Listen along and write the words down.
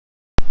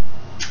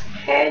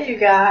Hey, you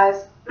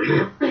guys.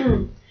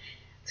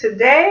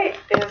 Today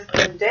is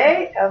the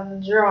day of the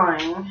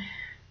drawing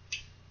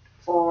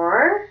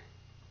for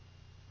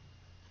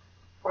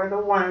the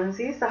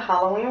onesies, the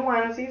Halloween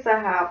onesies.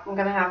 I'm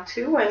gonna have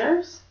two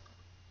winners,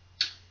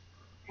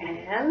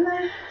 and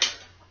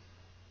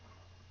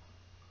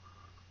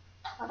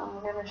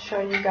I'm gonna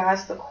show you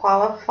guys the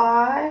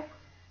qualified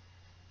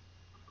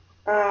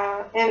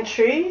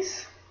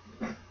entries.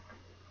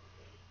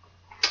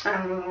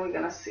 We're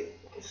gonna see. You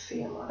can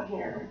see them on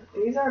here.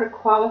 These are the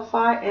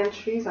qualified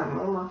entries. I'm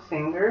moving my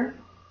finger.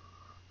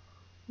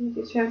 You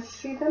get a chance to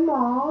see them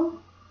all.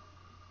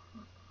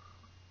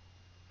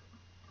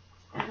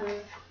 And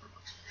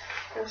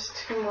there's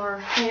two more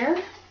here.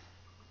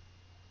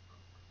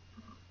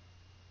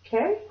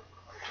 Okay.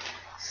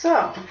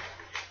 So,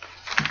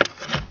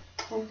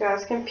 you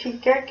guys can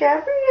peek at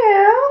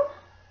Gabrielle.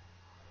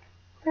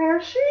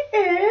 There she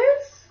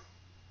is.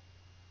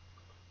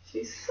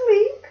 She's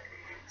asleep.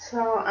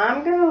 So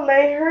I'm going to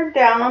lay her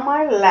down on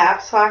my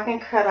lap so I can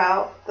cut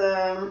out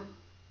the...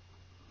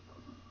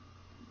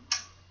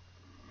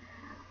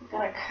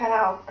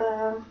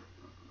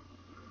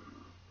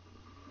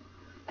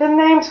 the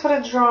names for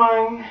the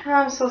drawing.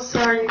 I'm so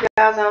sorry, you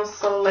guys. I'm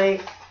so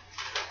late.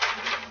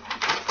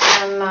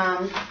 And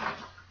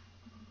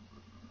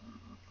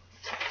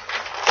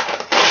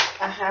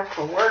I have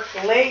to work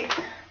late.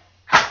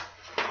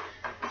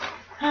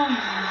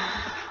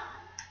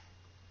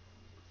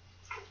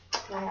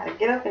 I gotta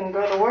get up and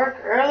go to work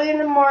early in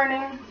the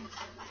morning.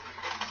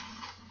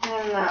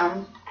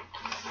 And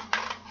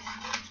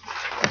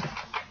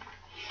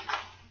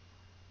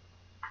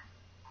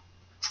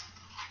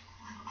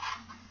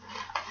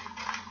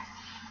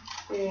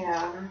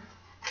yeah.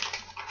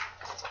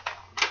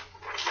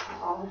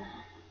 So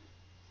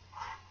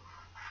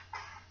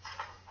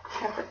I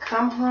have to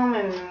come home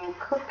and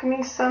cook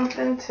me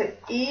something to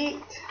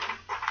eat.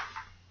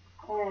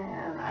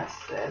 And I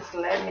says,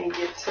 let me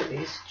get to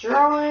these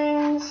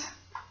drawings.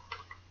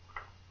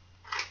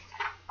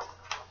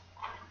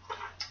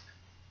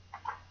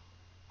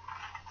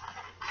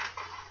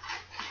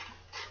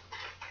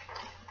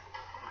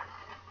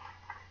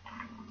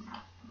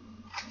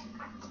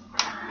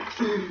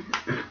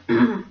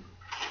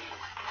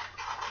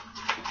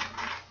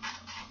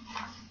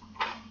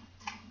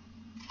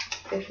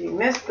 If you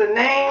missed the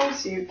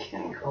names, you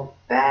can go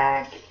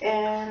back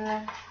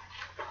and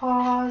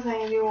pause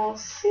and you will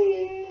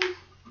see.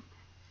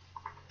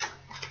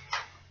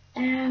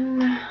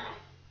 And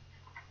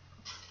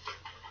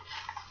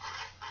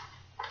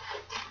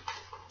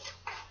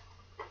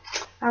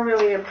I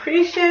really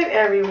appreciate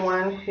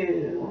everyone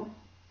who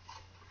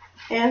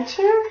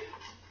entered,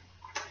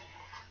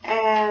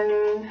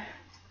 and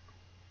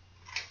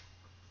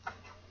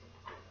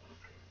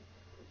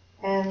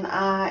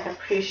I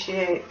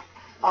appreciate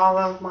all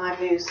of my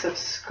new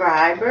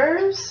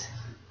subscribers.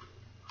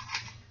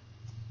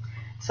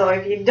 So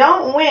if you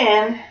don't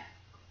win,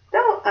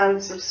 don't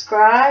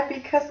unsubscribe,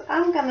 because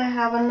I'm gonna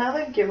have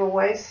another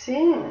giveaway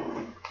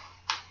soon.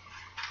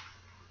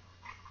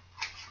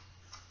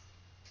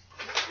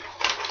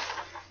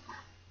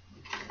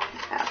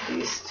 Have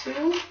these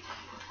two.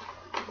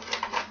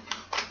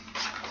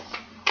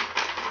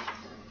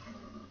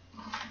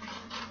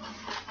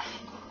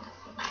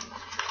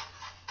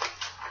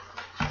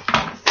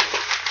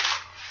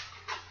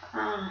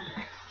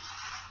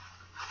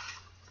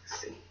 Let's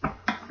see.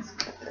 Let's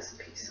cut this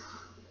piece off.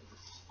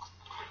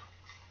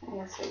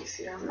 So you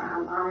see, I'm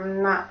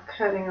not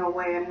cutting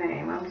away a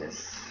name. I'm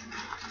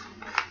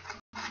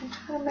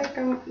trying to make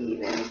them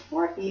even,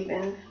 more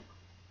even,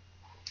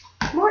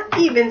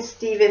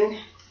 Steven.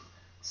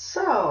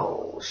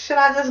 So, should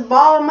I just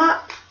ball them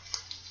up?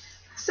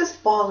 Let's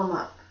just ball them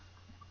up.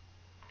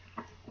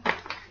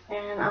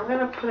 And I'm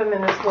gonna put them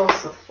in this little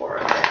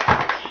Sephora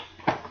bag.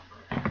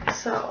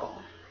 So,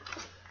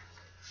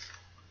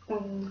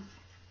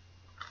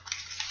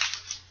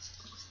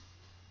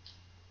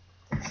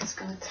 this is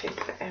gonna take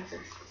forever.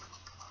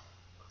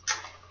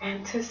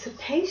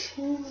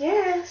 Anticipation,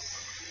 yes.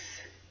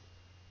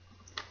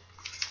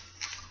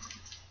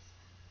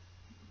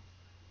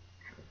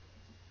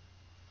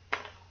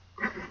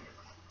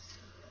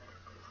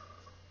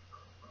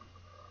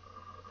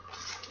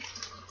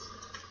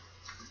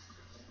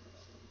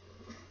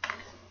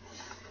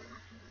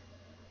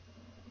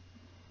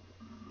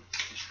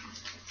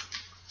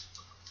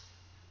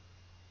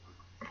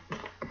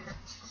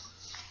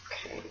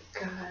 Okay,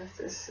 guys,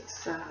 this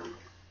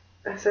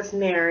is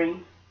Mary.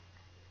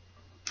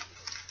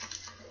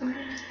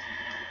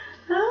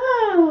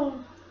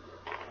 Oh,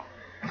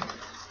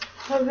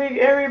 I think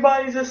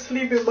everybody's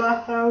asleep in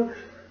my house.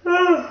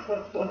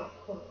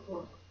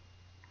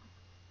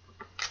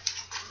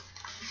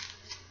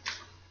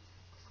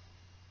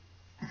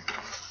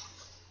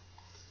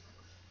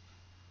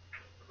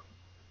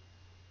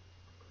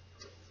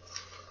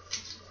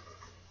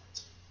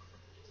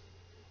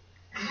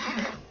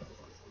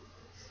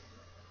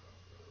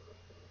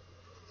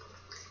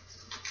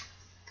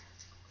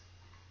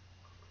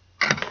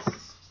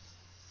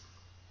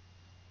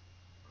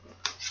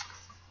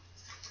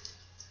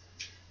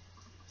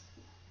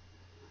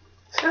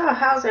 Oh,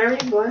 how's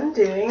everyone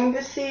doing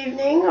this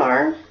evening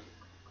or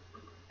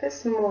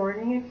this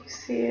morning if you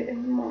see it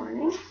in the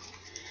morning?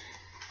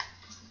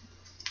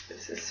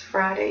 This is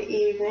Friday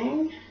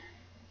evening,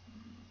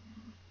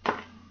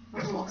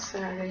 almost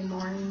Saturday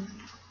morning.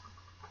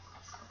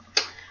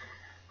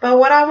 But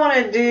what I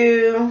want to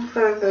do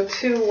for the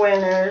 2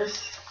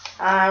 winners,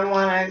 I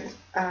want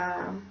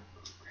to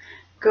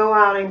go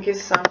out and get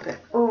something.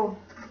 Oh,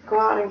 go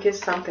out and get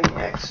something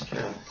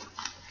extra.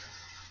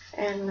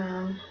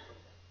 And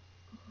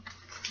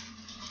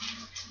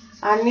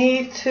I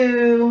need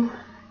to.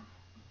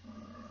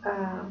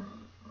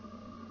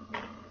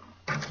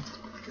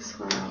 This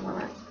one I want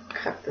to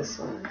cut this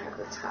one at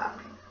the top.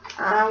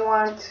 I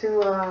want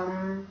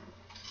to.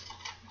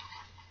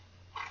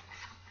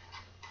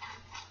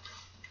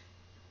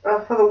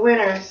 For the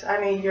winners, I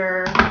need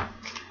your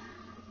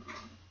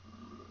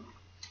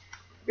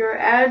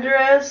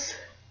address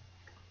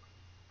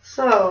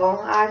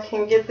so I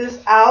can get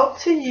this out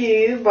to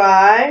you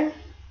by,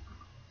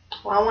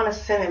 well, I want to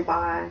send it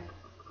by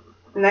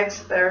next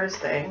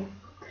Thursday.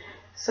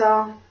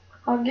 So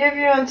I'll give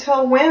you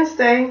until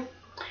Wednesday.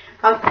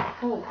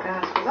 Oh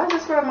gosh, was I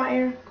just wearing my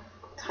ear?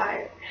 I'm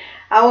tired.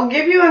 I will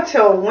give you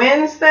until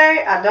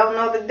Wednesday. I don't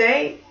know the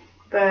date,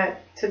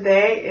 but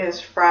today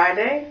is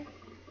Friday.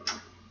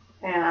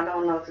 And I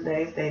don't know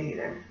today's date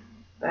either.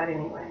 But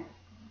anyway.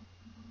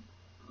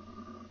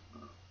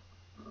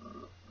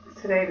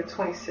 Today the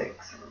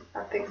 26th.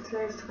 I think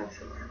today's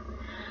 26th.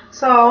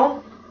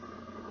 So,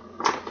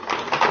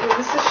 give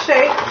this a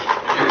shake.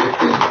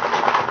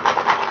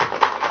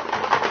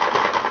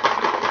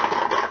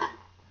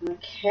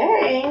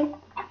 Okay.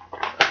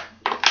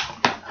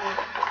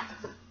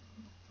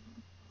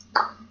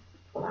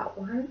 Pull out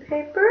one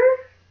paper.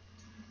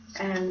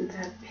 And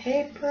the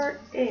paper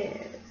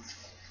is...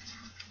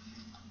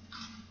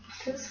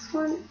 This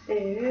one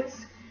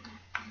is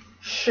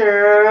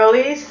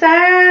Shirley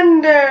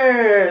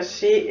Sanders.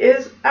 She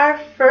is our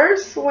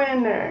first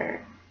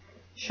winner.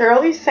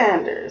 Shirley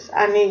Sanders.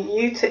 I need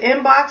you to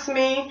inbox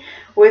me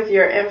with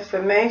your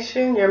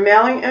information, your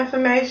mailing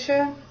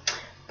information,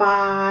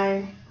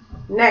 by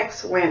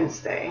next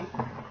Wednesday.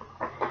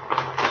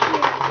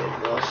 Good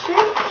little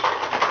shake.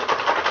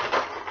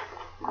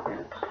 I'm going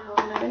to put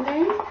on another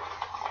name.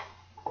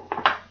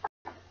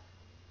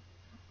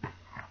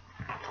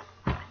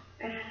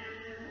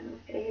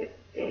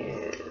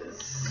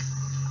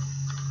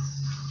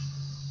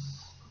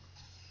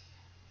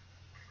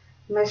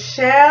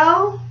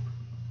 Michelle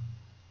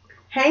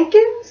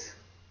Hankins,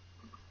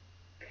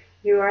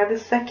 you are the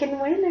second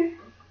winner.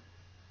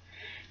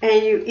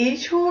 And you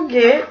each will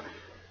get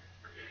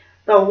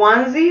the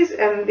onesies,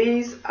 and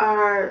these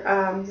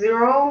are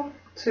 0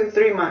 to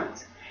 3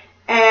 months.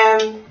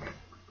 And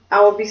I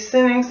will be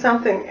sending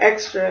something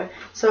extra.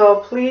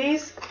 So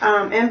please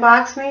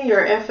inbox me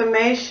your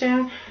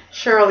information,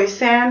 Shirley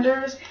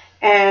Sanders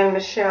and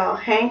Michelle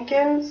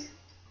Hankins.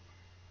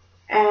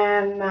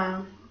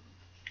 And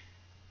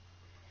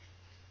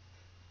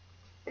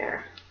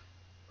there.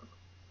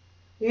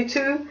 You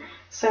two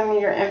send me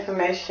your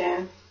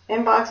information.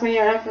 Inbox me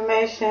your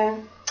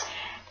information.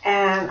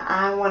 And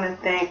I want to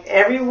thank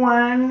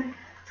everyone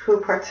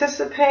who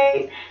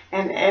participate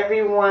and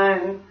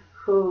everyone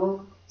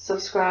who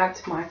subscribe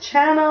to my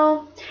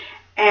channel.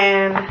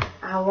 And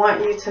I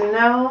want you to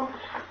know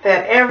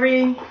that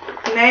every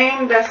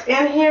name that's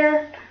in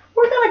here,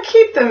 we're going to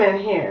keep them in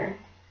here.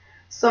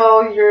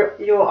 So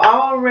you'll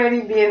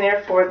already be in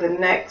there for the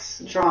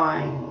next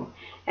drawing.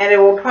 And it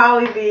will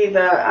probably be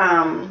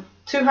the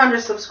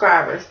 200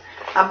 subscribers.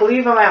 I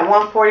believe I'm at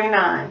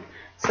 149.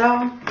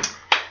 So,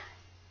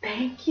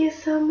 thank you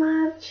so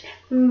much.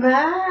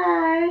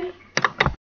 Bye.